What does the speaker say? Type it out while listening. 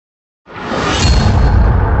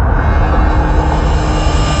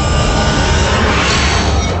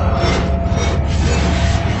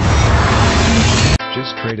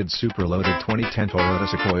upgraded super-loaded 2010 Toyota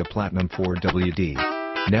Sequoia Platinum 4WD.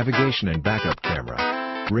 Navigation and backup camera.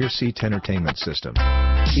 Rear seat entertainment system.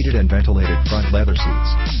 Heated and ventilated front leather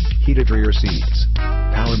seats. Heated rear seats.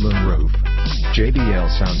 Power moonroof. JBL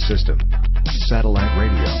sound system. Satellite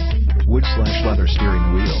radio. Wood/leather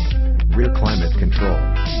steering wheel. Rear climate control.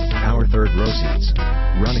 Power third row seats.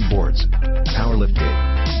 Running boards. Power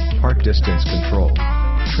liftgate. Park distance control.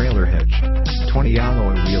 Trailer hitch. 20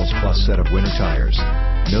 alloy wheels plus set of winter tires.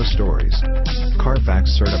 No stories.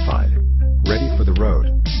 Carfax certified. Ready for the road.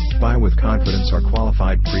 Buy with confidence. Our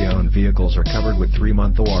qualified pre-owned vehicles are covered with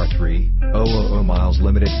 3-month or 3,000 miles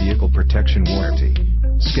limited vehicle protection warranty.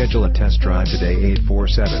 Schedule a test drive today.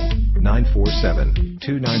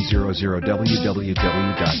 847-947-2900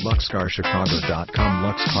 www.luxcarschicago.com.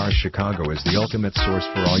 Lux Cars Chicago is the ultimate source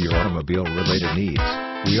for all your automobile-related needs.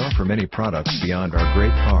 We offer many products beyond our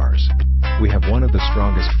great cars. We have one of the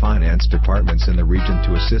strongest finance departments in the region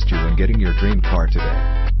to assist you in getting your dream car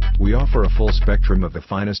today. We offer a full spectrum of the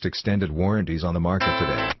finest extended warranties on the market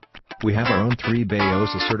today. We have our own 3-bay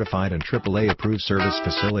OSA certified and AAA approved service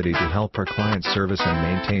facility to help our clients service and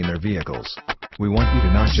maintain their vehicles. We want you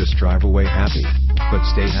to not just drive away happy, but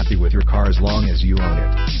stay happy with your car as long as you own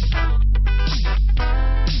it.